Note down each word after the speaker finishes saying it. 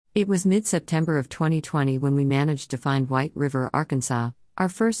It was mid-September of 2020 when we managed to find White River, Arkansas, our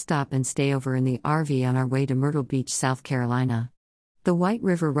first stop and stayover in the RV on our way to Myrtle Beach, South Carolina. The White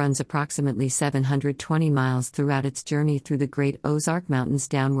River runs approximately 720 miles throughout its journey through the Great Ozark Mountains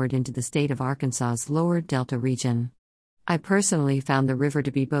downward into the state of Arkansas's lower Delta region. I personally found the river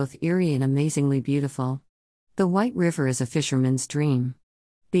to be both eerie and amazingly beautiful. The White River is a fisherman's dream.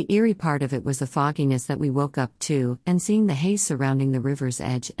 The eerie part of it was the fogginess that we woke up to, and seeing the haze surrounding the river's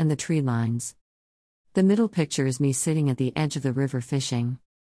edge and the tree lines. The middle picture is me sitting at the edge of the river fishing.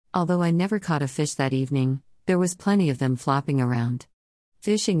 Although I never caught a fish that evening, there was plenty of them flopping around.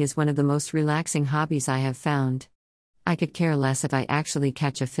 Fishing is one of the most relaxing hobbies I have found. I could care less if I actually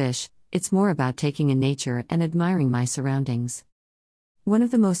catch a fish, it's more about taking in nature and admiring my surroundings. One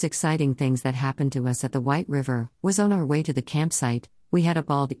of the most exciting things that happened to us at the White River was on our way to the campsite. We had a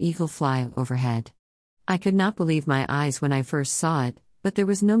bald eagle fly overhead. I could not believe my eyes when I first saw it, but there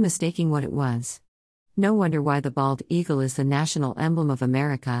was no mistaking what it was. No wonder why the bald eagle is the national emblem of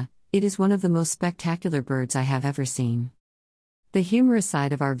America. It is one of the most spectacular birds I have ever seen. The humorous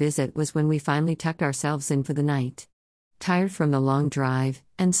side of our visit was when we finally tucked ourselves in for the night. Tired from the long drive,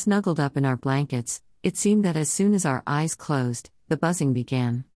 and snuggled up in our blankets, it seemed that as soon as our eyes closed, the buzzing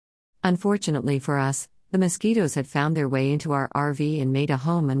began. Unfortunately for us, the mosquitoes had found their way into our RV and made a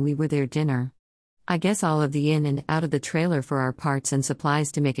home, and we were their dinner. I guess all of the in and out of the trailer for our parts and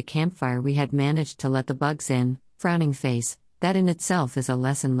supplies to make a campfire, we had managed to let the bugs in. Frowning face, that in itself is a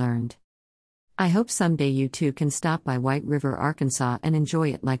lesson learned. I hope someday you too can stop by White River, Arkansas and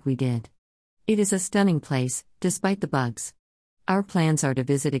enjoy it like we did. It is a stunning place, despite the bugs. Our plans are to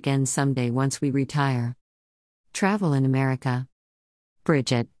visit again someday once we retire. Travel in America.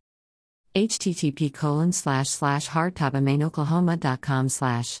 Bridget. http://hardtopamainoklahoma.com/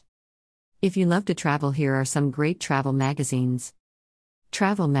 If you love to travel, here are some great travel magazines.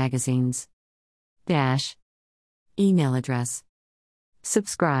 Travel magazines. Dash. Email address.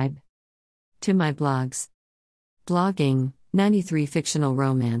 Subscribe. To my blogs. Blogging, 93 fictional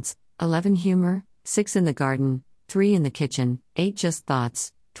romance, 11 humor, 6 in the garden, 3 in the kitchen, 8 just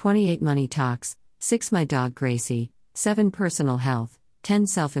thoughts, 28 money talks, 6 my dog Gracie, 7 personal health, 10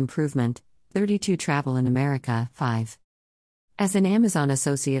 self-improvement, 32 travel in America, 5. As an Amazon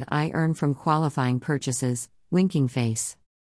associate, I earn from qualifying purchases. Winking face.